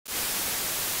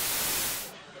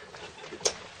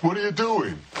What are you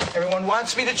doing? Everyone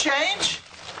wants me to change?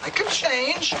 I can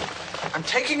change. I'm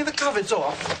taking the covers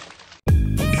off.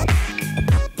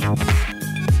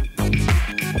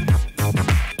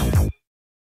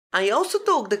 I also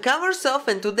took the covers off,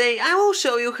 and today I will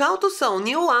show you how to sew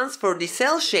new ones for this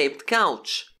L-shaped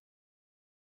couch.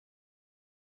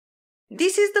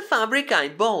 This is the fabric I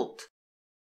bought.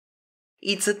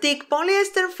 It's a thick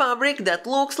polyester fabric that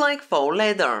looks like faux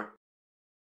leather.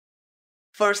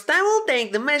 First I will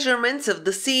take the measurements of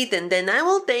the seat, and then I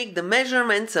will take the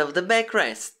measurements of the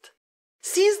backrest.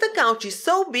 Since the couch is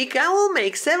so big, I will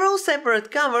make several separate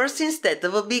covers instead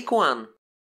of a big one.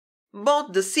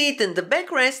 Both the seat and the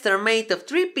backrest are made of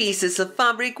 3 pieces of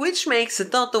fabric, which makes a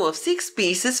total of 6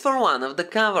 pieces for one of the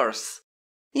covers.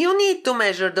 You need to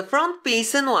measure the front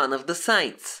piece and one of the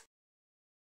sides.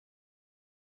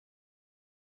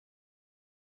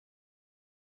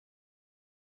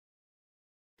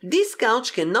 This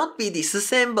couch cannot be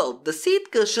disassembled, the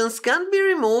seat cushions can't be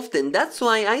removed, and that's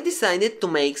why I decided to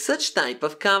make such type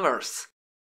of covers.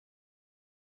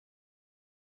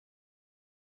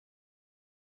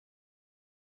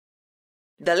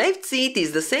 The left seat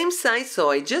is the same size, so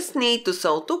I just need to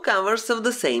sew 2 covers of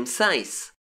the same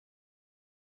size.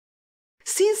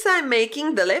 Since I'm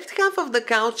making the left half of the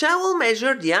couch, I will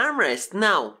measure the armrest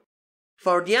now.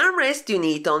 For the armrest you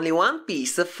need only 1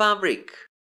 piece of fabric.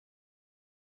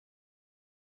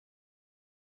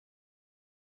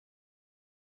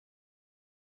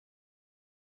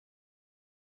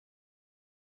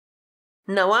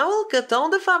 Now I will cut all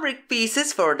the fabric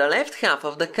pieces for the left half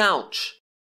of the couch.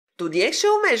 To the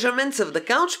actual measurements of the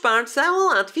couch parts, I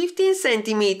will add 15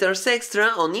 cm extra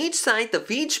on each side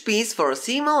of each piece for a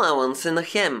seam allowance and a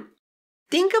hem.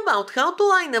 Think about how to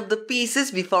line up the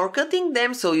pieces before cutting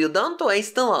them so you don't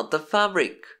waste a lot of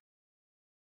fabric.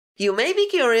 You may be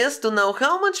curious to know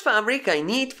how much fabric I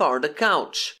need for the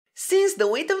couch. Since the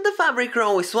width of the fabric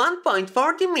row is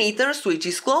 1.40 meters, which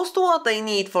is close to what I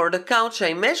need for the couch,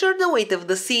 I measured the width of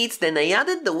the seats, then I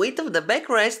added the width of the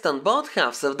backrest on both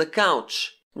halves of the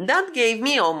couch. That gave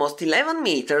me almost 11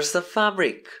 meters of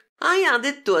fabric. I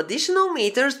added 2 additional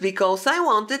meters because I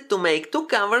wanted to make 2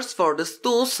 covers for the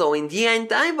stool, so in the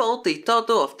end I bought a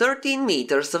total of 13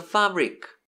 meters of fabric.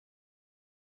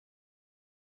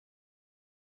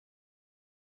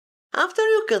 After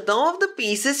you cut all of the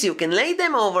pieces, you can lay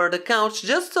them over the couch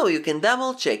just so you can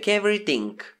double check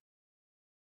everything.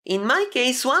 In my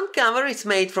case, one cover is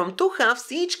made from 2 halves,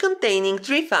 each containing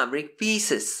 3 fabric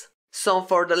pieces. So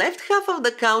for the left half of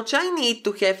the couch I need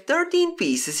to have 13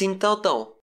 pieces in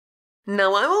total.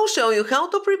 Now I will show you how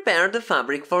to prepare the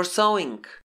fabric for sewing.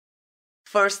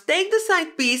 First, take the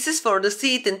side pieces for the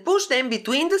seat and push them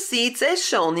between the seats as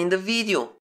shown in the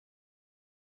video.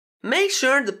 Make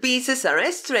sure the pieces are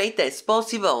as straight as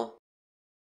possible.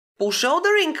 Push all the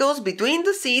wrinkles between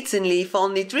the seats and leave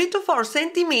only 3 to 4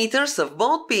 centimeters of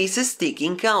both pieces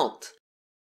sticking out.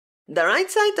 The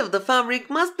right side of the fabric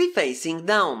must be facing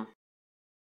down.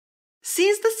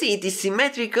 Since the seat is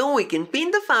symmetrical, we can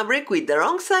pin the fabric with the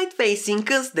wrong side facing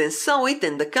us, then sew it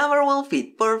and the cover will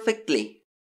fit perfectly.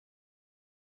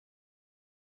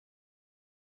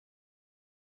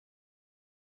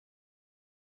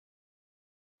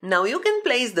 Now you can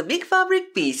place the big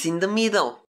fabric piece in the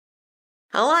middle.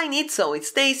 Align it so it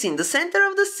stays in the center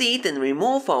of the seat and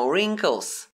remove all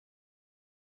wrinkles.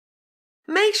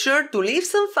 Make sure to leave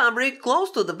some fabric close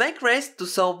to the backrest to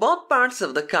sew both parts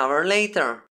of the cover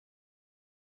later.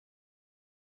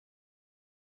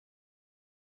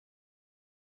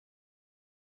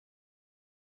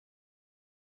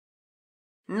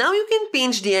 Now you can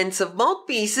pinch the ends of both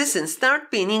pieces and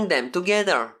start pinning them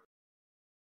together.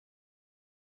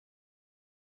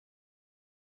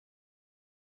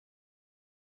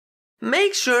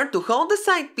 Make sure to hold the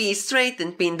side piece straight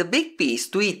and pin the big piece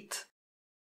to it.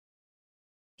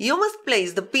 You must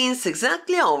place the pins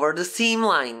exactly over the seam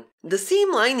line. The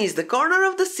seam line is the corner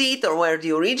of the seat or where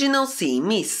the original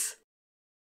seam is.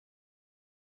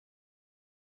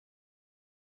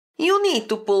 You need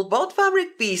to pull both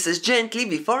fabric pieces gently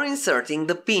before inserting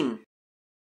the pin.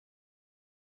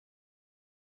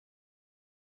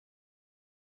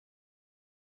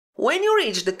 When you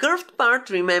reach the curved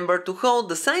part, remember to hold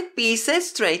the side piece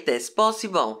as straight as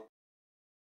possible.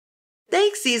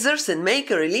 Take scissors and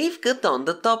make a relief cut on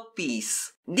the top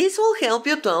piece. This will help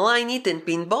you to align it and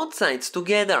pin both sides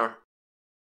together.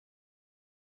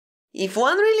 If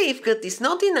one relief cut is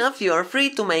not enough, you are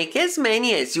free to make as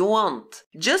many as you want.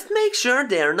 Just make sure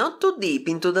they are not too deep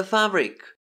into the fabric.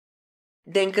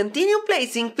 Then continue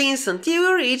placing pins until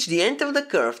you reach the end of the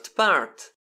curved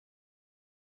part.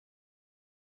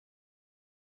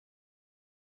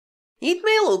 It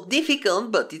may look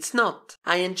difficult, but it's not.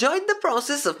 I enjoyed the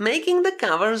process of making the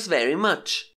covers very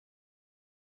much.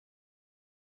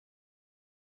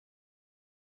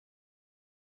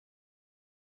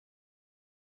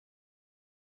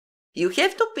 You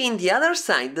have to pin the other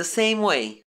side the same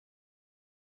way.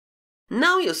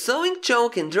 Now use sewing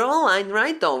chalk and draw a line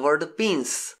right over the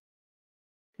pins.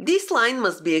 This line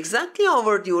must be exactly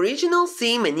over the original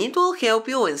seam and it will help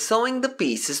you when sewing the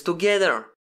pieces together.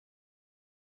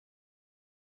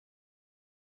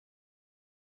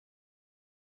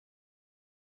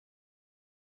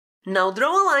 Now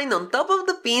draw a line on top of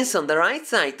the pins on the right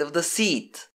side of the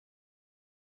seat.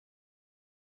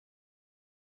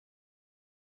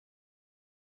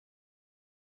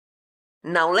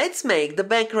 Now let's make the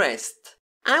backrest.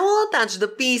 I will attach the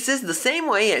pieces the same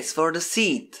way as for the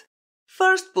seat.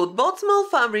 First, put both small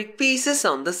fabric pieces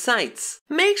on the sides.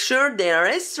 Make sure they are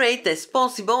as straight as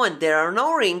possible and there are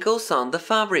no wrinkles on the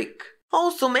fabric.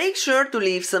 Also make sure to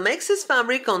leave some excess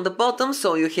fabric on the bottom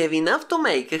so you have enough to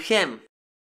make a hem.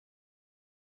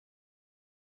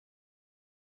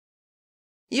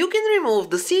 You can remove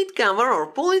the seat cover or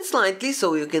pull it slightly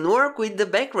so you can work with the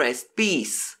backrest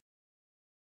piece.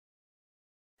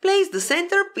 Place the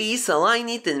center piece, align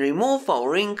it and remove all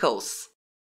wrinkles.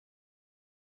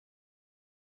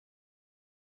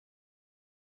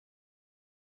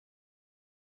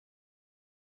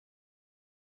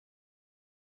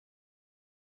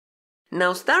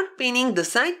 Now start pinning the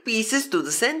side pieces to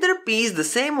the center piece the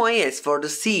same way as for the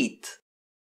seat.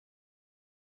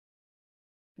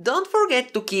 Don't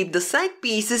forget to keep the side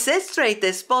pieces as straight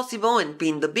as possible and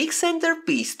pin the big center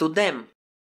piece to them.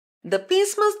 The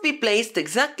pins must be placed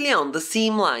exactly on the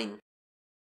seam line.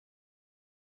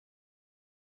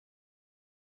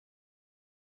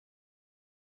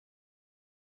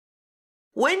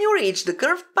 When you reach the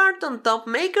curved part on top,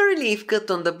 make a relief cut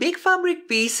on the big fabric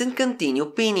piece and continue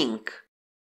pinning.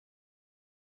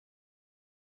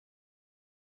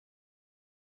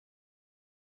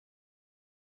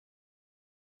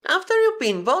 After you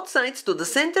pin both sides to the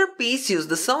center piece, use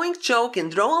the sewing chalk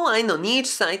and draw a line on each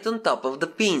side on top of the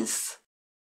pins.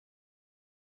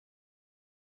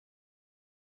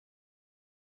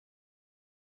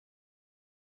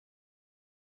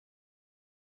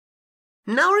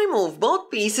 Now remove both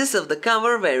pieces of the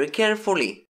cover very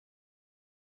carefully.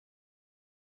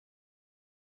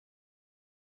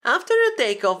 After you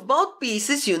take off both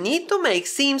pieces, you need to make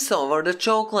seams over the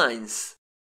chalk lines.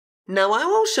 Now I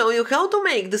will show you how to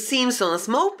make the seams on a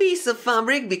small piece of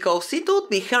fabric because it would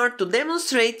be hard to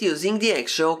demonstrate using the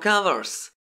actual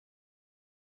covers.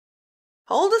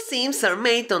 All the seams are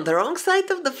made on the wrong side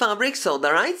of the fabric, so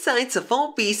the right sides of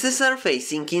all pieces are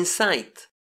facing inside.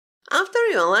 After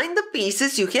you align the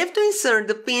pieces, you have to insert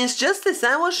the pins just as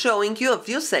I was showing you a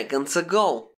few seconds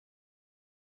ago.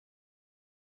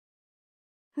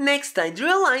 Next I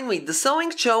drew a line with the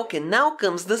sewing chalk and now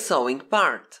comes the sewing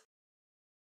part.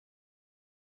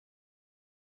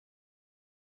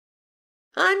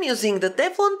 I'm using the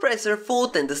Teflon presser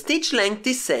foot and the stitch length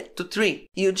is set to 3.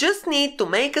 You just need to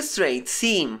make a straight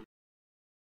seam.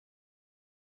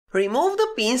 Remove the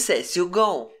pins as you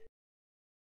go.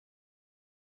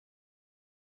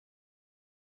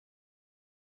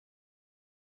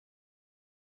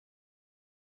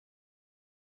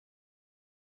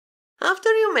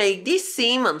 After you make this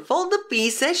seam, unfold the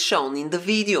piece as shown in the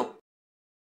video.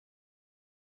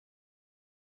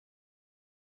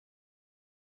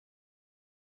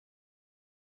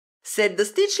 Set the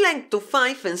stitch length to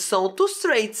 5 and sew 2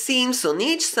 straight seams on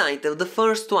each side of the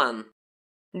first one.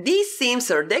 These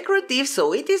seams are decorative,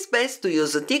 so it is best to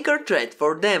use a thicker thread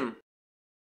for them.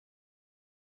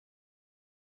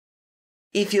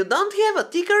 If you don't have a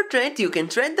thicker thread, you can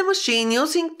thread the machine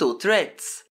using 2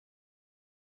 threads.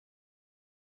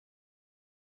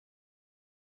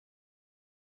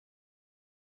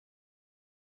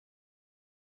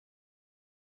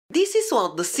 This is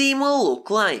what the seam will look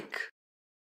like.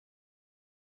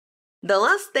 The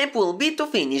last step will be to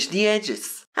finish the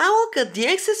edges. I will cut the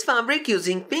excess fabric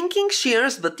using pinking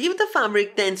shears, but if the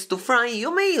fabric tends to fry,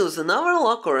 you may use an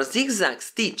overlock or a zigzag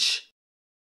stitch.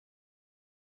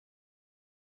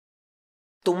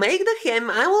 To make the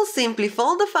hem, I will simply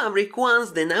fold the fabric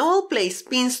once, then I will place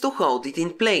pins to hold it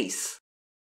in place.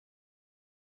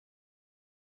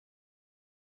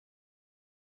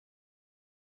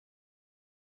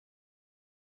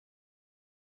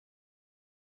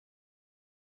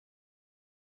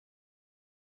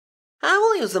 I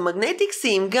will use a magnetic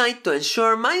seam guide to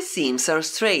ensure my seams are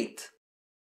straight.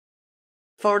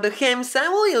 For the hems, I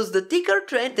will use the thicker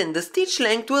thread and the stitch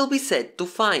length will be set to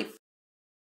 5.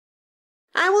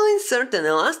 I will insert an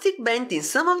elastic band in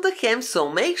some of the hems, so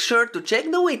make sure to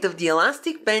check the width of the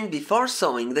elastic band before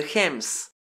sewing the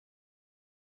hems.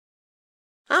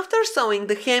 After sewing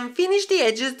the hem, finish the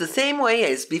edges the same way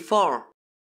as before.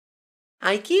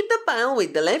 I keep the pile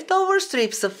with the leftover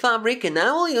strips of fabric and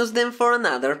I will use them for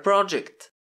another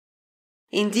project.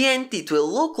 In the end, it will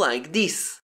look like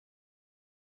this.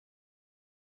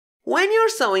 When you're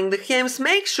sewing the hems,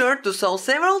 make sure to sew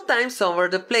several times over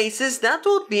the places that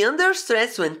would be under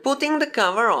stress when putting the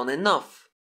cover on and off.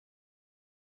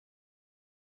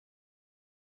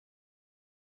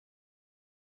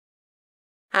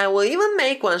 I will even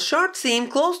make one short seam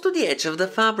close to the edge of the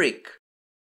fabric.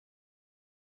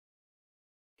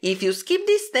 If you skip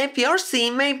this step, your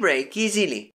seam may break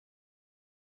easily.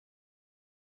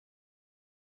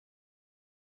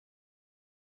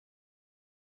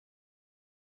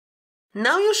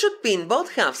 Now you should pin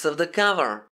both halves of the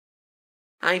cover.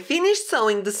 I finished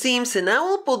sewing the seams and I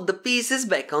will put the pieces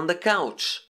back on the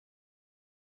couch.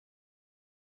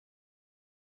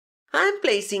 I am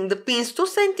placing the pins 2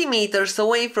 cm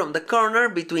away from the corner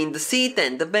between the seat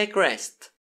and the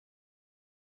backrest.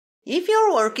 If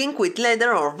you're working with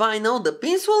leather or vinyl, the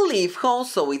pins will leave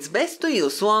holes, so it's best to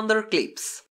use wonder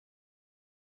clips.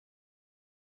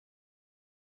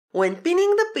 When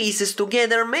pinning the pieces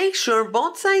together, make sure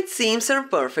both side seams are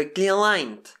perfectly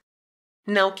aligned.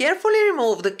 Now carefully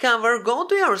remove the cover, go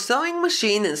to your sewing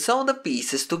machine and sew the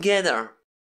pieces together.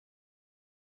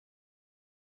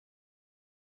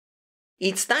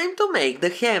 It's time to make the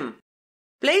hem.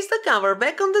 Place the cover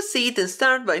back on the seat and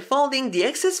start by folding the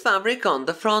excess fabric on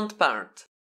the front part.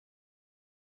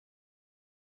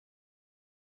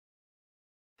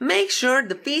 Make sure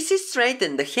the piece is straight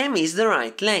and the hem is the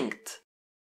right length.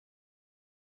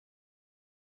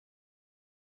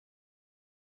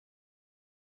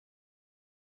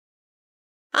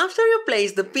 After you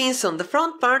place the pins on the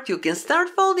front part, you can start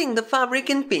folding the fabric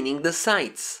and pinning the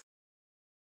sides.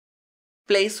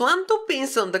 Place 1-2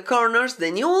 pins on the corners,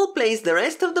 then you will place the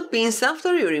rest of the pins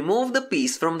after you remove the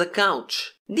piece from the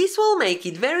couch. This will make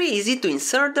it very easy to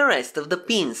insert the rest of the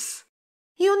pins.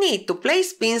 You need to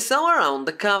place pins all around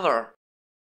the cover.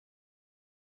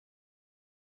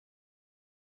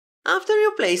 After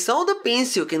you place all the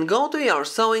pins, you can go to your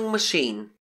sewing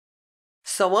machine.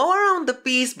 Sew all around the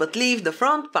piece, but leave the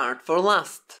front part for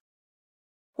last.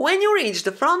 When you reach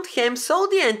the front hem, sew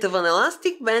the end of an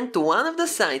elastic band to one of the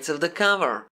sides of the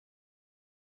cover.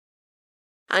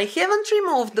 I haven't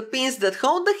removed the pins that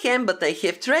hold the hem, but I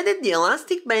have threaded the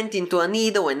elastic band into a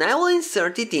needle and I will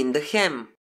insert it in the hem.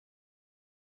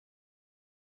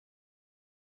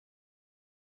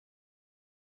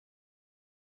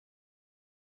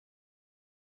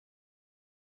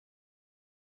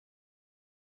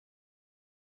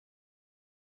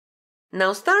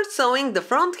 Now start sewing the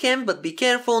front hem, but be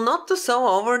careful not to sew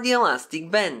over the elastic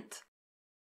band.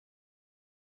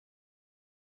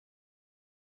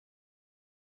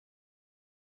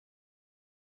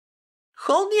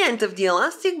 Hold the end of the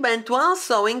elastic band while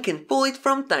sewing and pull it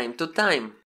from time to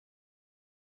time.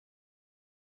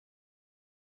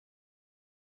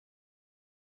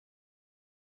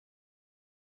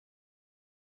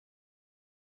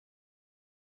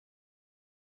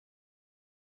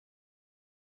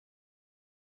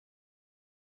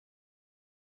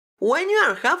 When you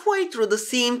are halfway through the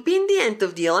seam, pin the end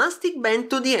of the elastic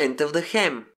band to the end of the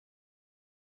hem.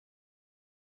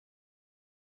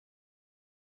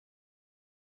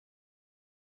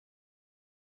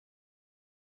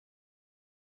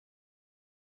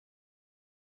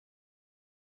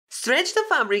 Stretch the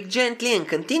fabric gently and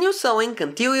continue sewing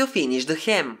until you finish the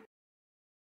hem.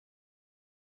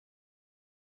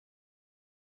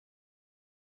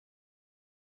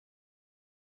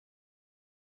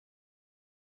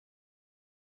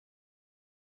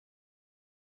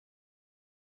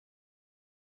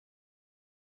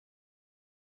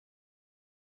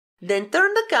 Then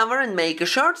turn the cover and make a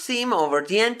short seam over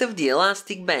the end of the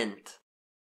elastic band.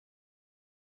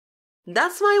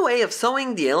 That's my way of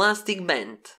sewing the elastic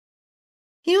band.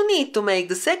 You need to make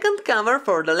the second cover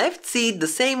for the left seat the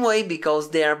same way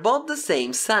because they are both the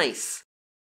same size.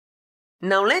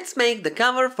 Now let's make the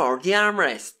cover for the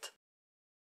armrest.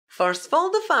 First,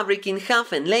 fold the fabric in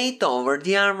half and lay it over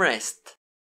the armrest.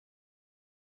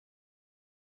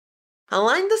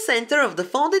 Align the center of the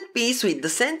folded piece with the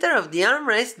center of the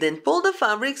armrest, then pull the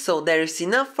fabric so there is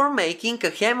enough for making a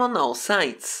hem on all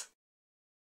sides.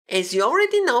 As you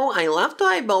already know, I love to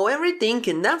eyeball everything,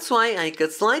 and that's why I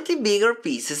cut slightly bigger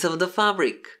pieces of the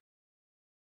fabric.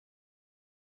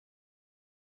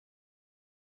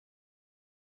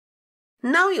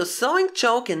 Now use sewing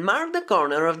chalk and mark the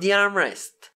corner of the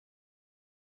armrest.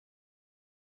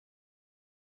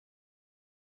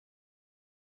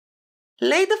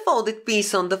 Lay the folded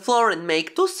piece on the floor and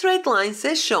make 2 straight lines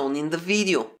as shown in the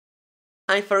video.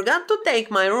 I forgot to take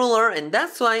my ruler and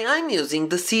that's why I'm using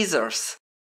the scissors.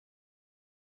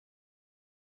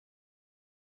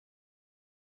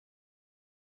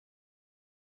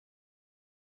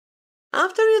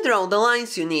 After you draw the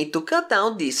lines, you need to cut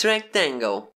out this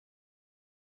rectangle.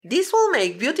 This will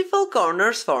make beautiful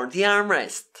corners for the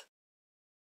armrest.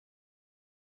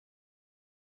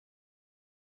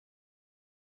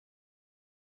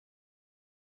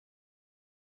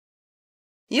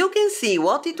 You can see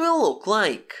what it will look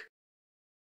like.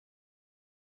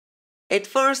 At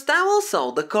first I will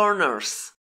sew the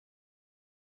corners.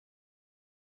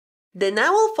 Then I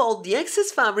will fold the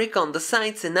excess fabric on the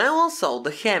sides and I will sew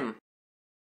the hem.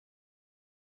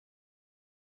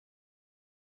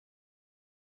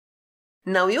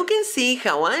 Now you can see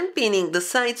how I'm pinning the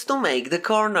sides to make the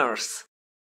corners.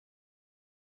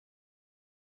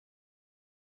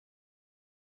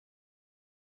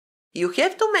 You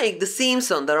have to make the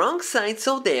seams on the wrong side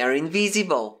so they are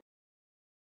invisible.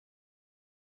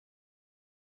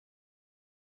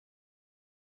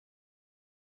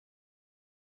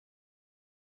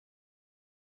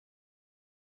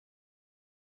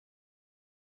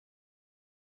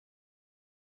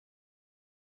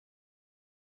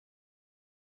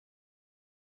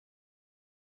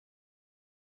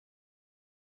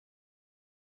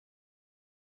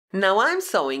 Now I'm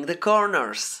sewing the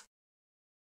corners.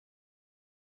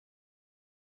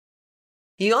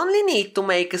 You only need to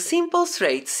make a simple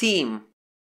straight seam.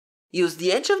 Use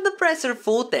the edge of the presser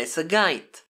foot as a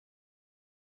guide.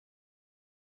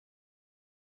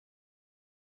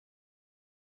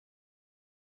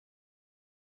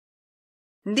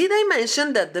 Did I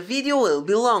mention that the video will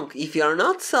be long? If you are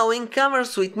not sewing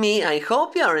covers with me, I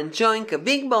hope you are enjoying a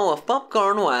big bowl of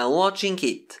popcorn while watching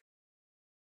it.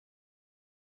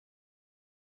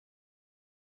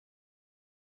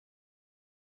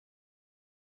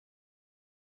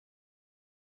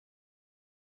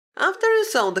 After you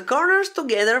sew the corners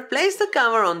together, place the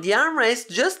cover on the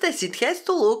armrest just as it has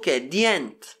to look at the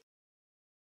end.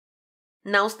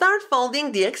 Now start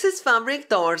folding the excess fabric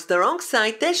towards the wrong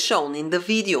side as shown in the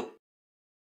video.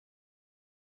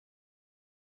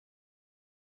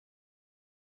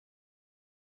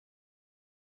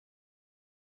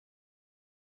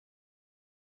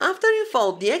 After you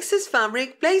fold the excess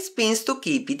fabric, place pins to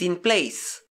keep it in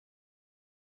place.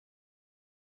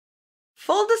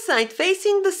 Fold the side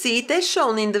facing the seat as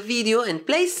shown in the video and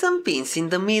place some pins in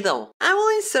the middle. I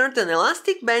will insert an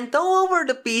elastic band all over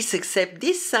the piece except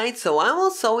this side, so I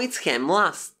will sew its hem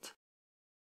last.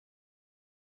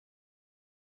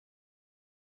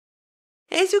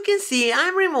 As you can see,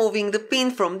 I'm removing the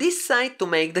pin from this side to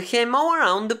make the hem all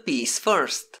around the piece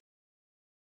first.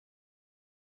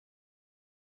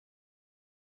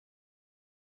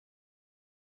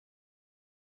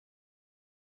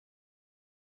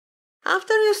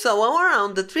 After you sew all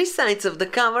around the 3 sides of the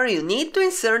cover, you need to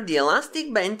insert the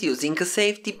elastic band using a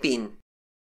safety pin.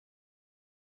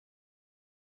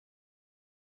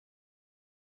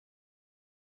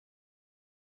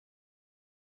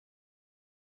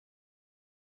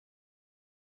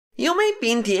 You may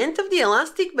pin the end of the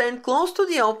elastic band close to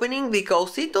the opening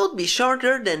because it would be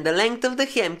shorter than the length of the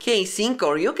hem casing,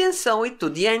 or you can sew it to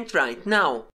the end right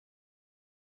now.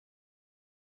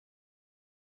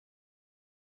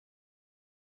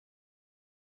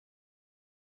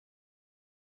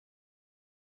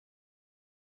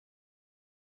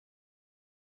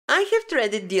 I have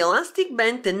threaded the elastic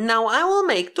band and now I will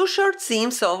make 2 short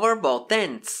seams over both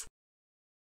ends.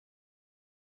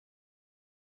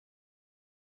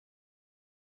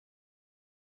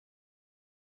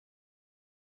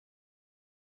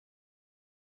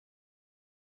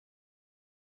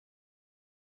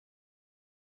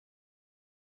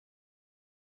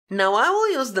 Now I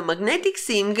will use the magnetic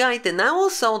seam guide and I will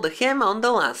sew the hem on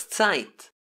the last side.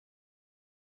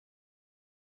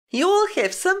 You will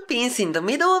have some pins in the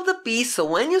middle of the piece, so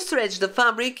when you stretch the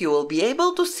fabric you will be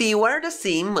able to see where the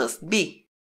seam must be.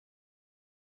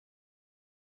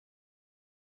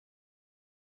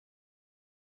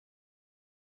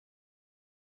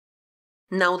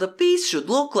 Now the piece should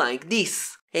look like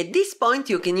this. At this point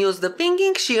you can use the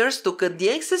pinking shears to cut the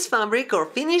excess fabric or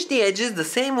finish the edges the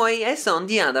same way as on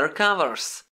the other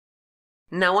covers.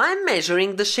 Now I'm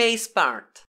measuring the chaise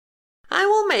part. I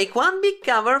will make one big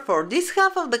cover for this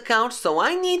half of the couch, so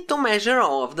I need to measure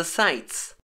all of the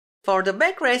sides. For the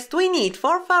backrest we need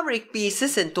 4 fabric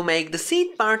pieces and to make the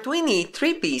seat part we need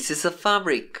 3 pieces of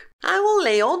fabric. I will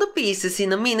lay all the pieces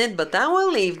in a minute, but I will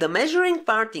leave the measuring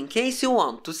part in case you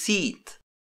want to see it.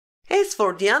 As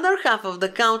for the other half of the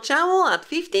couch, I will add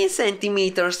 15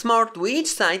 centimeters more to each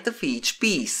side of each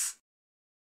piece.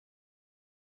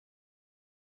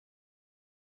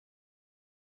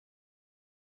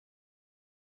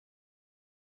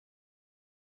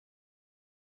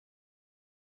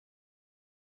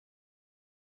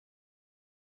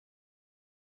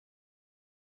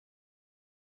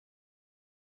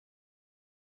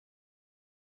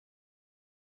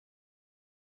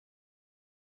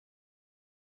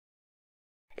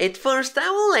 At first I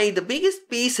will lay the biggest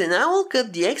piece and I will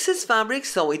cut the excess fabric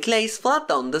so it lays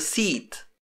flat on the seat.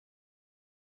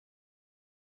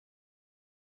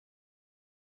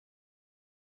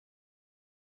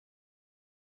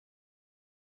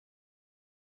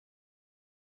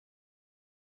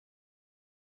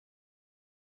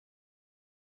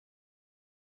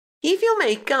 If you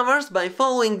make covers by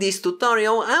following this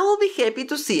tutorial, I will be happy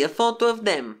to see a photo of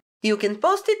them. You can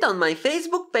post it on my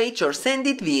Facebook page or send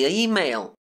it via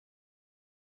email.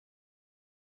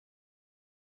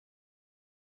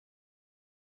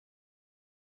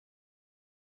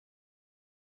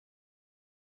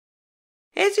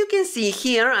 As you can see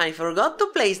here, I forgot to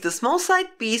place the small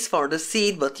side piece for the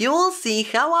seat, but you will see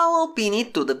how I will pin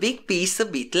it to the big piece a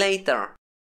bit later.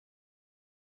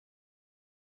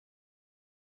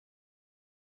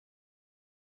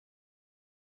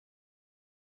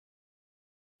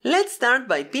 Let's start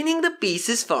by pinning the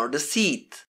pieces for the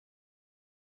seat.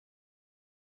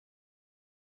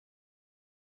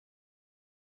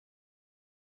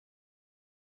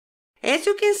 As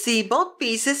you can see, both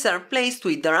pieces are placed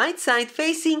with the right side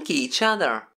facing each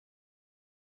other.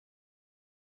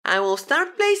 I will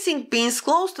start placing pins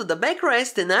close to the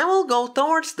backrest and I will go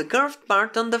towards the curved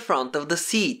part on the front of the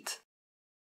seat.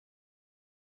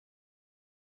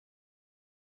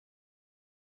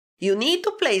 You need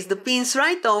to place the pins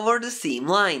right over the seam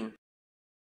line.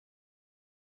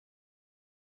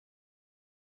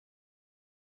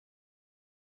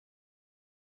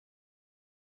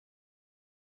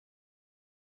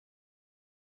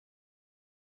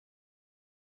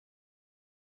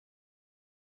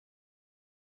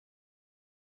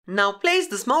 Now place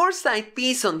the smaller side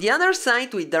piece on the other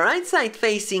side with the right side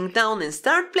facing down and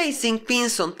start placing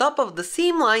pins on top of the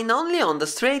seam line only on the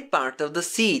straight part of the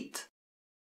seat.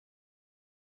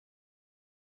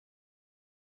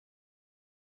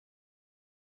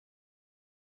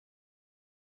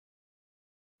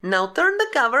 Now turn the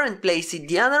cover and place it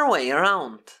the other way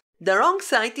around. The wrong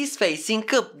side is facing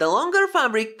up. The longer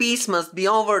fabric piece must be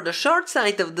over the short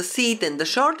side of the seat and the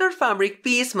shorter fabric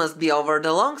piece must be over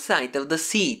the long side of the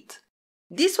seat.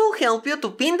 This will help you to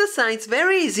pin the sides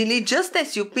very easily, just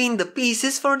as you pin the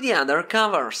pieces for the other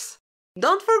covers.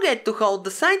 Don't forget to hold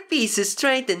the side pieces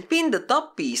straight and pin the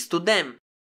top piece to them.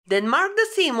 Then mark the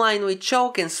seam line with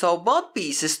chalk and sew both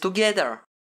pieces together.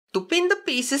 To pin the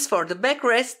pieces for the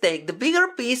backrest, take the bigger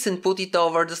piece and put it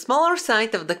over the smaller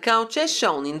side of the couch as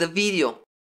shown in the video.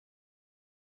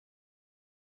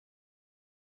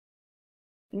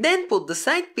 Then put the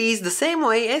side piece the same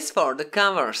way as for the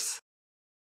covers.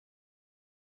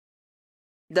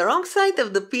 The wrong side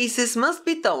of the pieces must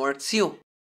be towards you.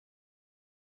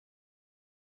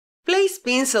 Place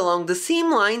pins along the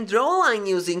seam line, draw a line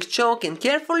using chalk and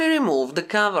carefully remove the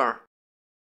cover.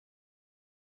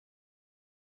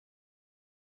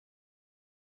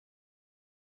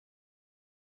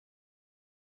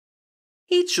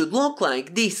 It should look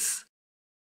like this.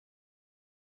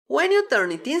 When you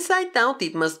turn it inside out,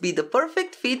 it must be the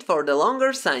perfect fit for the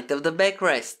longer side of the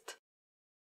backrest.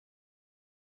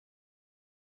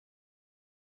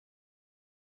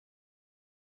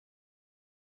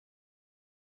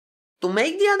 To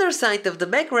make the other side of the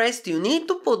backrest, you need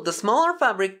to put the smaller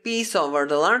fabric piece over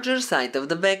the larger side of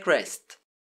the backrest.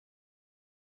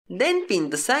 Then pin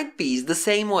the side piece the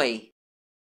same way.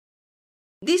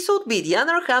 This would be the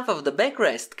other half of the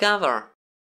backrest cover.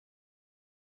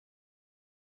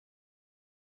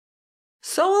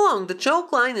 Sew along the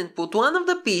chalk line and put one of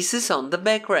the pieces on the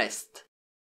backrest.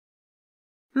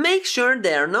 Make sure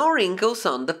there are no wrinkles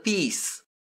on the piece.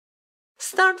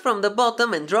 Start from the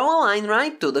bottom and draw a line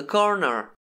right to the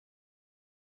corner.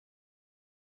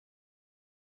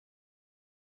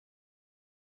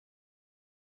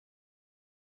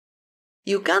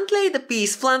 You can't lay the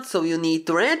piece flat, so you need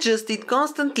to readjust it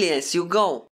constantly as you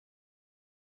go.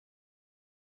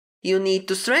 You need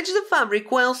to stretch the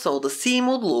fabric well so the seam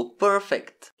would look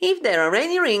perfect. If there are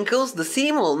any wrinkles, the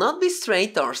seam will not be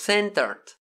straight or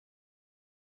centered.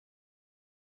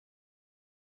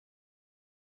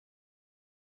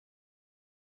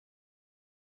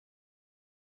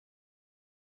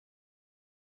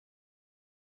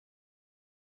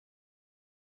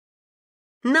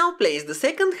 Now place the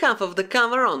second half of the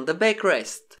cover on the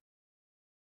backrest.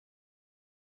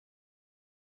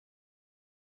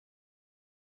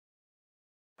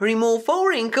 Remove 4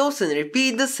 wrinkles and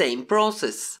repeat the same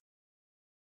process.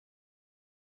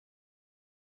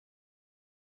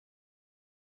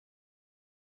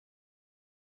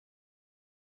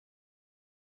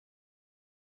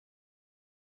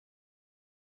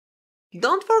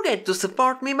 Don't forget to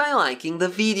support me by liking the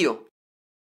video.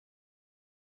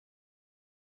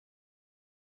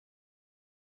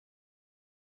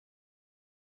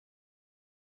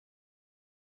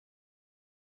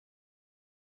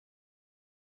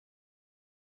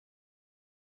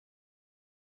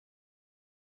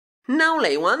 Now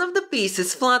lay one of the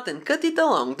pieces flat and cut it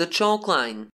along the chalk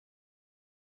line.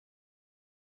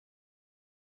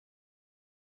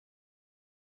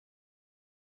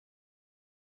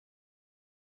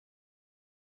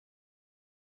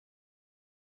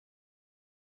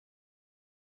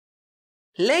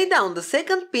 Lay down the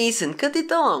second piece and cut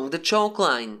it along the chalk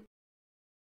line.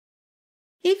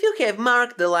 If you have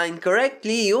marked the line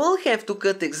correctly, you will have to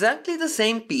cut exactly the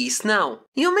same piece now.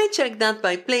 You may check that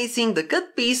by placing the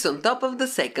cut piece on top of the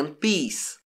second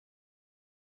piece.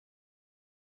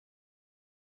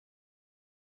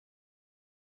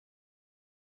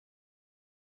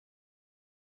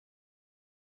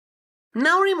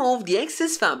 Now remove the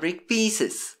excess fabric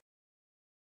pieces.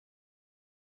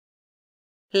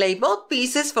 Lay both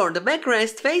pieces for the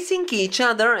backrest facing each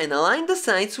other and align the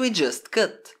sides we just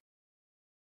cut.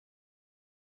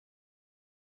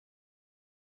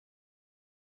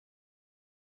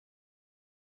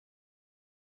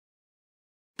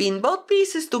 Pin both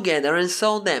pieces together and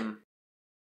sew them.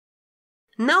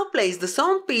 Now place the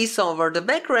sewn piece over the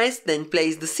backrest, then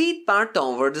place the seat part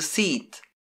over the seat.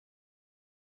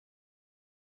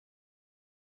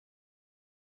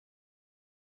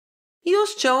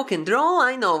 Use chalk and draw a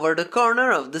line over the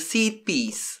corner of the seat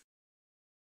piece.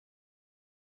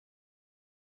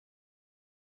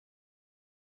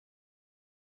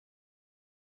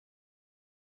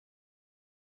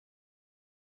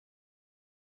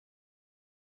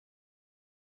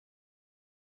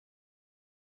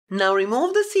 Now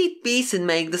remove the seat piece and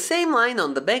make the same line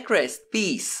on the backrest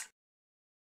piece.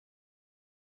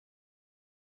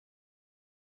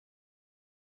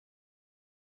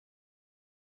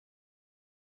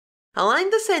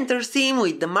 Align the center seam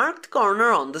with the marked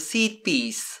corner on the seat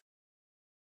piece.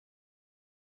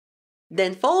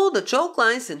 Then follow the chalk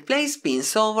lines and place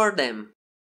pins over them.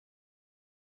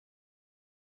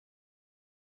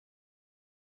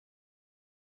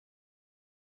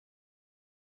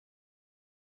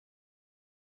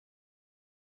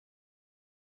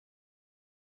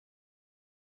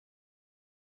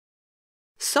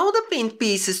 Sew the pinned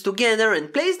pieces together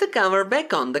and place the cover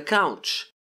back on the couch.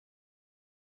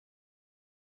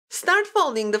 Start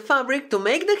folding the fabric to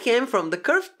make the hem from the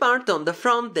curved part on the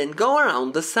front, then go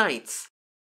around the sides.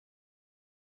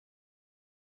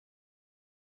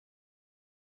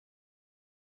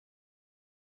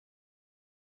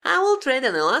 I will thread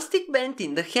an elastic band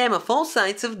in the hem of all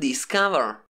sides of this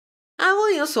cover. I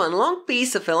will use one long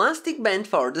piece of elastic band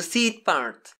for the seat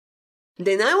part.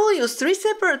 Then I will use 3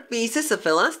 separate pieces of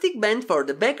elastic band for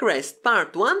the backrest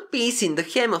part, one piece in the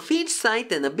hem of each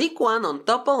side and a big one on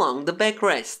top along the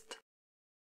backrest.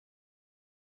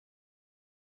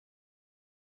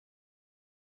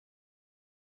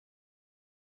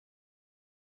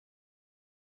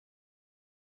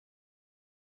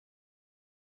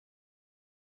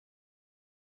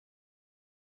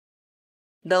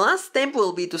 The last step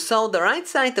will be to sew the right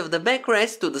side of the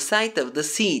backrest to the side of the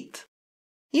seat.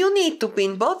 You need to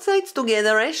pin both sides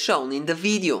together as shown in the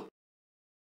video.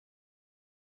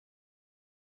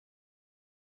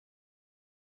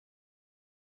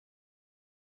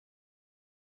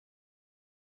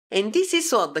 And this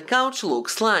is what the couch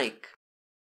looks like.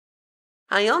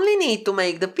 I only need to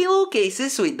make the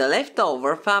pillowcases with the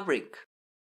leftover fabric.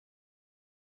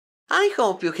 I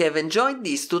hope you have enjoyed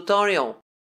this tutorial.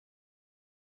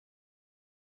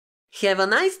 Have a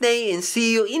nice day and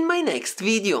see you in my next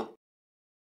video.